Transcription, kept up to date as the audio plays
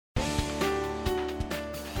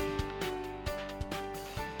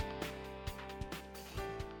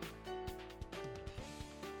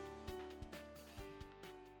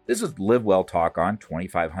This is Live Well Talk on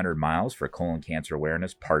 2,500 Miles for Colon Cancer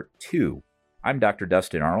Awareness, Part 2. I'm Dr.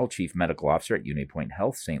 Dustin Arnold, Chief Medical Officer at UnityPoint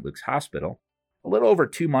Health, St. Luke's Hospital. A little over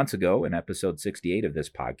 2 months ago, in episode 68 of this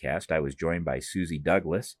podcast, I was joined by Susie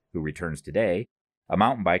Douglas, who returns today, a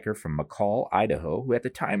mountain biker from McCall, Idaho, who at the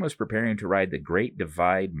time was preparing to ride the Great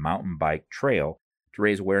Divide Mountain Bike Trail to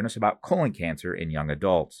raise awareness about colon cancer in young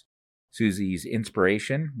adults. Susie's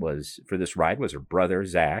inspiration for this ride was her brother,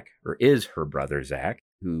 Zach,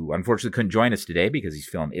 who unfortunately couldn't join us today because he's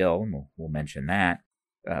feeling ill, and we'll mention that.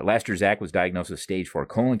 Last year, Zach was diagnosed with stage 4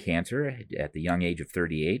 colon cancer at the young age of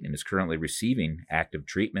 38 and is currently receiving active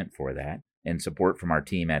treatment for that and support from our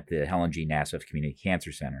team at the Helen G. Nassif Community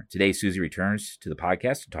Cancer Center. Today, Susie returns to the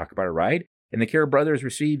podcast to talk about her ride and the care brother has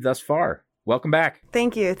received thus far. Welcome back.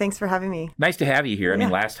 Thank you. Thanks for having me. Nice to have you here. I mean,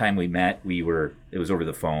 last time we met, it was over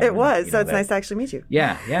the phone. It was, so it's nice to actually meet you.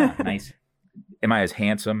 Yeah, nice. Am I as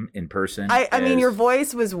handsome in person? I mean, your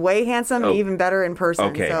voice was way handsome and even better in person.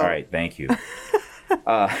 Okay, so. All right, thank you.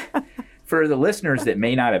 For the listeners that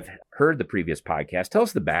may not have heard the previous podcast, tell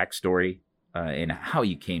us the backstory and how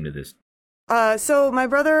you came to this. So my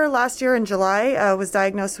brother last year in July was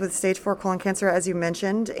diagnosed with stage 4 colon cancer, as you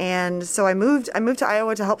mentioned. And so I moved to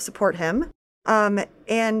Iowa to help support him.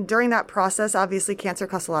 And during that process, obviously cancer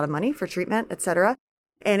costs a lot of money for treatment, et cetera.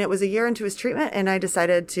 And it was a year into his treatment, and I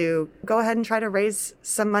decided to go ahead and try to raise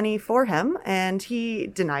some money for him. And he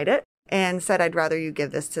denied it and said, I'd rather you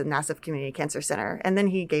give this to Nassif Community Cancer Center. And then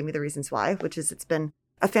he gave me the reasons why, which is it's been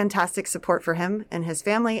a fantastic support for him and his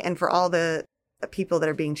family and for all the people that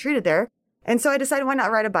are being treated there. And so I decided why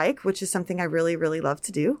not ride a bike, which is something I really, really love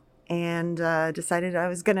to do. And decided I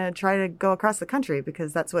was going to try to go across the country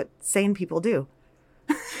because that's what sane people do.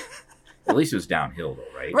 At least it was downhill,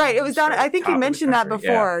 though, right? Right. It was down. I think you mentioned that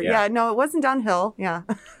before. Yeah. No, it wasn't downhill. Yeah.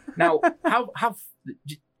 Now, how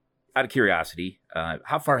out of curiosity,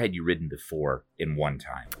 how far had you ridden before in one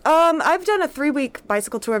time? I've done a 3-week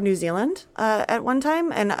bicycle tour of New Zealand at one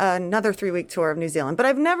time and another 3-week tour of New Zealand. But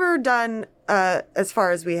I've never done as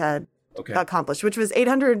far as we had accomplished, which was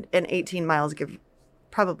 818 miles,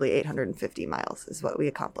 probably 850 miles is what we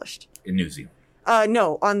accomplished. In New Zealand?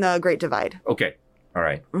 No, on the Great Divide. Okay. All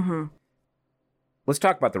right. Mm-hmm. Let's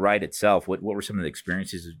talk about the ride itself. What were some of the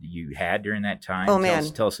experiences you had during that time? Oh, man.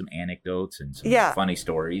 Tell us some anecdotes and some funny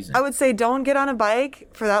stories. I would say don't get on a bike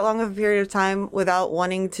for that long of a period of time without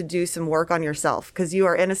wanting to do some work on yourself because you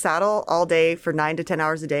are in a saddle all day for 9 to 10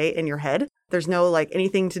 hours a day in your head. There's no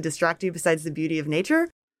anything to distract you besides the beauty of nature.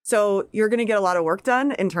 So you're going to get a lot of work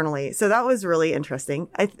done internally. So that was really interesting.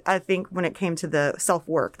 I think when it came to the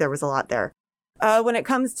self-work, there was a lot there. When it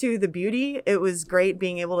comes to the beauty, it was great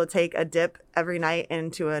being able to take a dip every night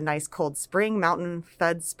into a nice cold spring,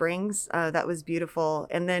 mountain-fed springs. That was beautiful.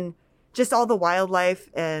 And then just all the wildlife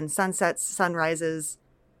and sunsets, sunrises,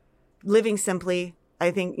 living simply. I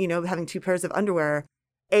think, having 2 pairs of underwear,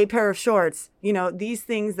 a pair of shorts, these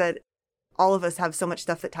things that all of us have so much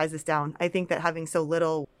stuff that ties us down. I think that having so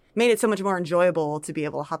little made it so much more enjoyable to be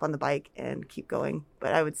able to hop on the bike and keep going.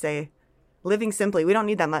 But I would say living simply, we don't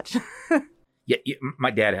need that much. Yeah,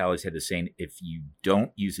 my dad always had the saying, if you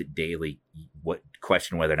don't use it daily,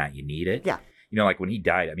 question whether or not you need it. Yeah. Like when he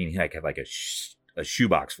died, I mean, he had a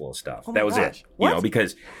shoebox full of stuff. That was gosh. it. What?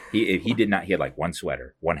 Because he did not, he had one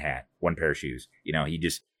sweater, one hat, one pair of shoes.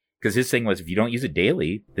 Because his thing was, if you don't use it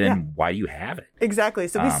daily, then why do you have it? Exactly.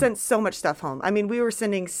 So we sent so much stuff home. I mean, we were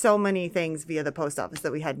sending so many things via the post office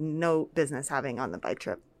that we had no business having on the bike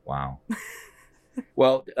trip. Wow.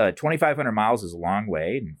 Well, 2,500 miles is a long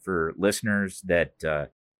way. And for listeners that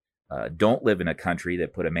don't live in a country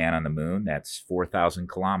that put a man on the moon, that's 4,000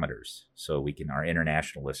 kilometers. So our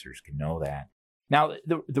international listeners can know that. Now,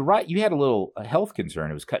 the ride, you had a little health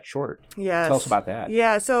concern. It was cut short. Yes. Tell us about that.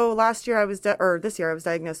 Yeah. So this year I was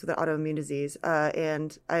diagnosed with an autoimmune disease,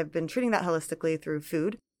 and I've been treating that holistically through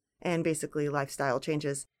food and basically lifestyle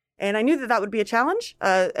changes. And I knew that would be a challenge,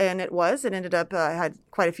 and it was. It ended up, I had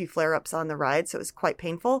quite a few flare-ups on the ride, so it was quite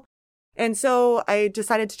painful. And so I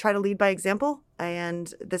decided to try to lead by example,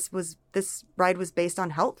 and this ride was based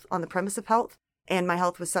on health, on the premise of health, and my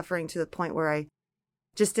health was suffering to the point where I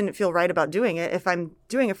just didn't feel right about doing it. If I'm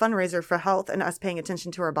doing a fundraiser for health and us paying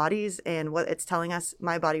attention to our bodies and what it's telling us,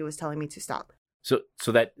 my body was telling me to stop. So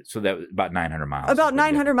that was about 900 miles. About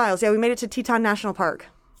 900 miles. Yeah, we made it to Teton National Park.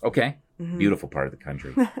 Okay. Mm-hmm. Beautiful part of the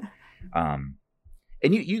country. And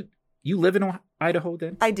you live in Idaho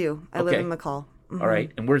then? I do. I live in McCall. Mm-hmm. All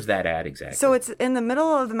right. And where's that at exactly? So it's in the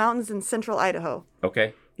middle of the mountains in central Idaho.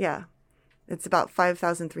 Okay. Yeah. It's about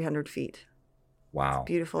 5,300 feet. Wow. It's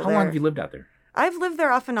beautiful. How long have you lived out there? I've lived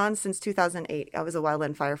there off and on since 2008. I was a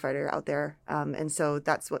wildland firefighter out there. And so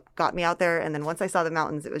that's what got me out there. And then once I saw the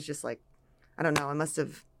mountains, it was just like, I don't know, I must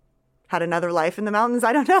have had another life in the mountains.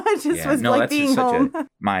 I don't know. It just was like being home.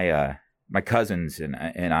 My cousins and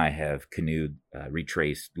I have canoed,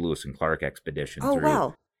 retraced Lewis and Clark expedition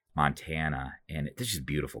through Montana. And it's just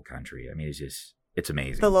beautiful country. I mean, it's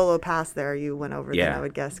amazing. The Lolo Pass there, you went over then, I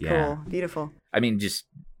would guess. Cool. Beautiful. I mean, just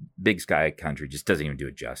big sky country just doesn't even do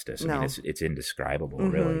it justice. I mean, it's indescribable,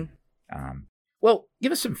 really. Well,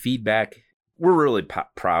 give us some feedback. We're really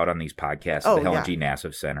proud on these podcasts of the Helen G.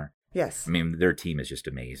 Nassif Center. Yes. I mean, their team is just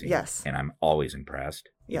amazing. Yes. And I'm always impressed.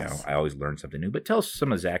 You know, I always learn something new. But tell us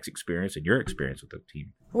some of Zach's experience and your experience with the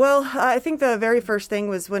team. Well, I think the very first thing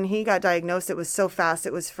was when he got diagnosed, it was so fast.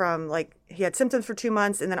 It was from like he had symptoms for 2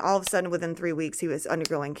 months, and then all of a sudden within 3 weeks, he was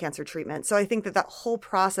undergoing cancer treatment. So I think that whole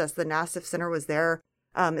process, the Nassif Center was there,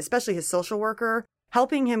 especially his social worker,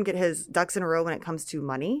 helping him get his ducks in a row when it comes to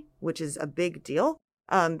money, which is a big deal.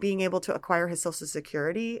 Being able to acquire his Social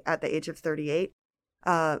Security at the age of 38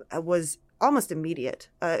 was almost immediate.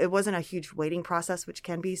 It wasn't a huge waiting process, which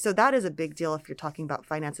can be. So that is a big deal if you're talking about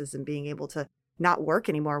finances and being able to not work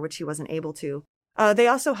anymore, which he wasn't able to. They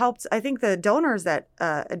also helped, I think the donors that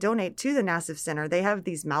donate to the Nassif Center, they have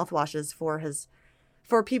these mouthwashes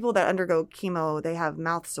for people that undergo chemo. They have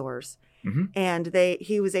mouth sores. And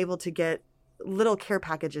he was able to get little care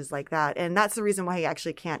packages like that. And that's the reason why he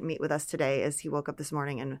actually can't meet with us today, is he woke up this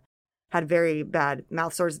morning and had very bad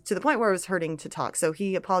mouth sores to the point where it was hurting to talk. So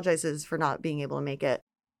he apologizes for not being able to make it,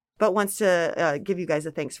 but wants to give you guys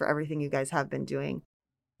a thanks for everything you guys have been doing.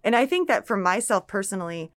 And I think that for myself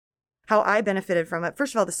personally, how I benefited from it,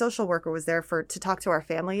 first of all, the social worker was there to talk to our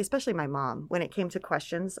family, especially my mom, when it came to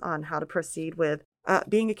questions on how to proceed with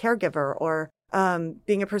being a caregiver or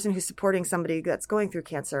being a person who's supporting somebody that's going through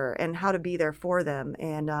cancer and how to be there for them.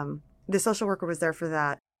 And the social worker was there for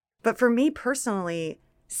that. But for me personally,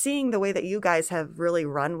 seeing the way that you guys have really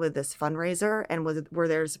run with this fundraiser and were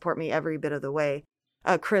there to support me every bit of the way,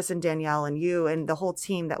 Chris and Danielle and you and the whole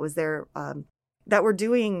team that was there, that were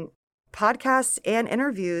doing podcasts and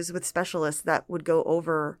interviews with specialists that would go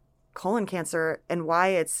over colon cancer and why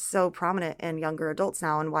it's so prominent in younger adults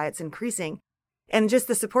now and why it's increasing. And just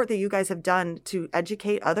the support that you guys have done to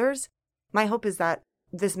educate others. My hope is that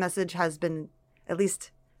this message has been at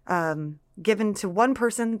least given to one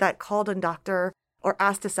person that called a doctor or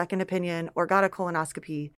asked a second opinion or got a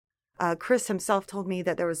colonoscopy. Chris himself told me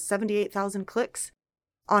that there was 78,000 clicks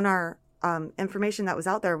on our information that was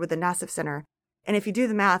out there with the Nassif Center. And if you do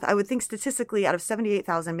the math, I would think statistically out of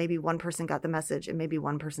 78,000, maybe one person got the message and maybe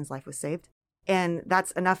one person's life was saved. And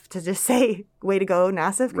that's enough to just say, way to go,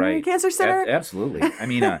 Nassif Community Cancer Center. Absolutely. I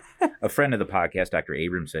mean, a friend of the podcast, Dr.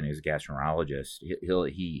 Abramson, who's a gastroenterologist,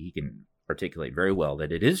 he can articulate very well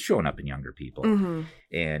that it is showing up in younger people.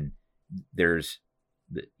 And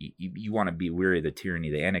you want to be wary of the tyranny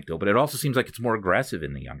of the anecdote, but it also seems like it's more aggressive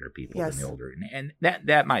in the younger people than the older. And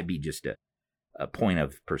that might be just a point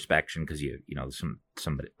of perspection because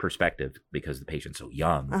some perspective because the patient's so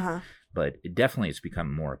young. But it definitely has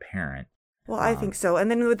become more apparent. Well, I think so. And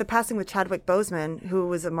then with the passing with Chadwick Boseman, who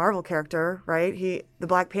was a Marvel character, right? The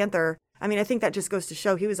Black Panther. I mean, I think that just goes to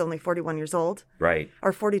show he was only 41 years old. Right.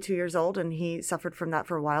 Or 42 years old. And he suffered from that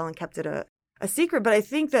for a while and kept it a secret. But I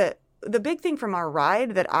think that the big thing from our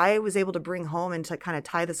ride that I was able to bring home and to kind of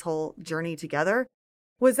tie this whole journey together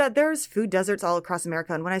was that there's food deserts all across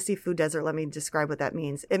America. And when I say food desert, let me describe what that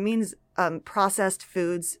means. It means processed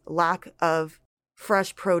foods, lack of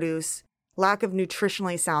fresh produce, lack of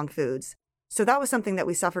nutritionally sound foods. So that was something that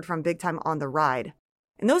we suffered from big time on the ride.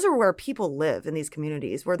 And those are where people live in these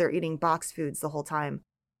communities, where they're eating boxed foods the whole time.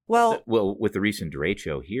 Well, with the recent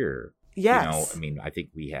derecho here, yes. I mean, I think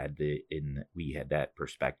we had that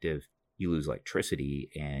perspective. You lose electricity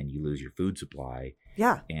and you lose your food supply.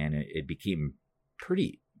 Yeah. And it became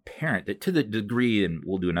pretty apparent that to the degree, and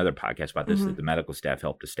we'll do another podcast about this, that the medical staff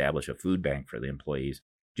helped establish a food bank for the employees.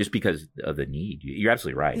 Just because of the need. You're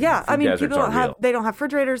absolutely right. Yeah, I mean, people don't have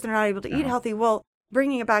refrigerators. They're not able to eat healthy. Well,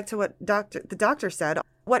 bringing it back to what the doctor said,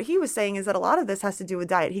 what he was saying is that a lot of this has to do with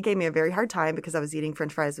diet. He gave me a very hard time because I was eating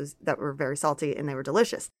French fries that were very salty and they were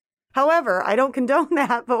delicious. However, I don't condone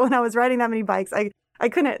that. But when I was riding that many bikes, I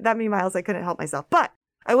couldn't, that many miles, I couldn't help myself. But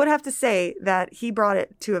I would have to say that he brought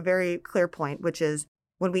it to a very clear point, which is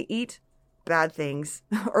when we eat bad things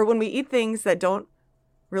or when we eat things that don't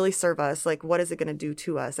really serve us, what is it going to do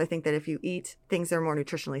to us? I think that if you eat things that are more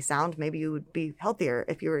nutritionally sound, maybe you would be healthier.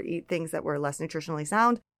 If you were to eat things that were less nutritionally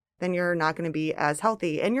sound, then you're not going to be as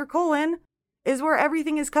healthy. And your colon is where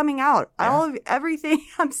everything is coming out. Yeah. Everything.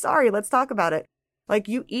 I'm sorry. Let's talk about it.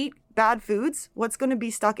 You eat bad foods, what's going to be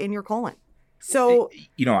stuck in your colon? So,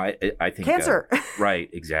 I think cancer. Right,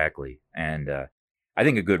 exactly. And I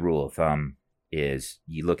think a good rule of thumb is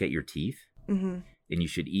you look at your teeth, and you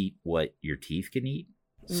should eat what your teeth can eat.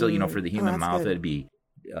 So, for the human mouth, it'd be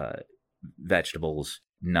vegetables,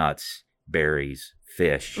 nuts, berries,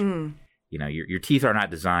 fish. Your teeth are not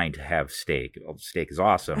designed to have steak. Well, steak is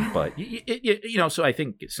awesome, but so I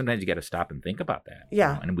think sometimes you got to stop and think about that.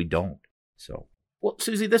 Yeah, and we don't. So, well,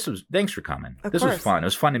 Susie, thanks for coming. This course. was fun. It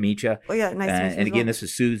was fun to meet you. Well, yeah, nice to meet you. And again, this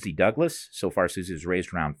is Susie Douglas. So far, Susie has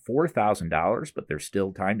raised around $4,000, but there's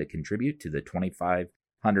still time to contribute to the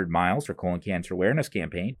 2,500 miles for colon cancer awareness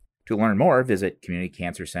campaign. To learn more, visit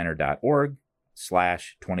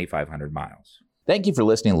communitycancercenter.org/2500 miles. Thank you for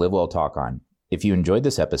listening to Live Well Talk On. If you enjoyed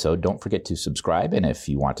this episode, don't forget to subscribe. And if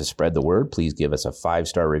you want to spread the word, please give us a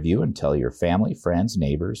 5-star review and tell your family, friends,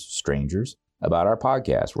 neighbors, strangers about our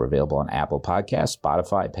podcast. We're available on Apple Podcasts,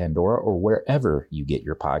 Spotify, Pandora, or wherever you get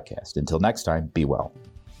your podcast. Until next time, be well.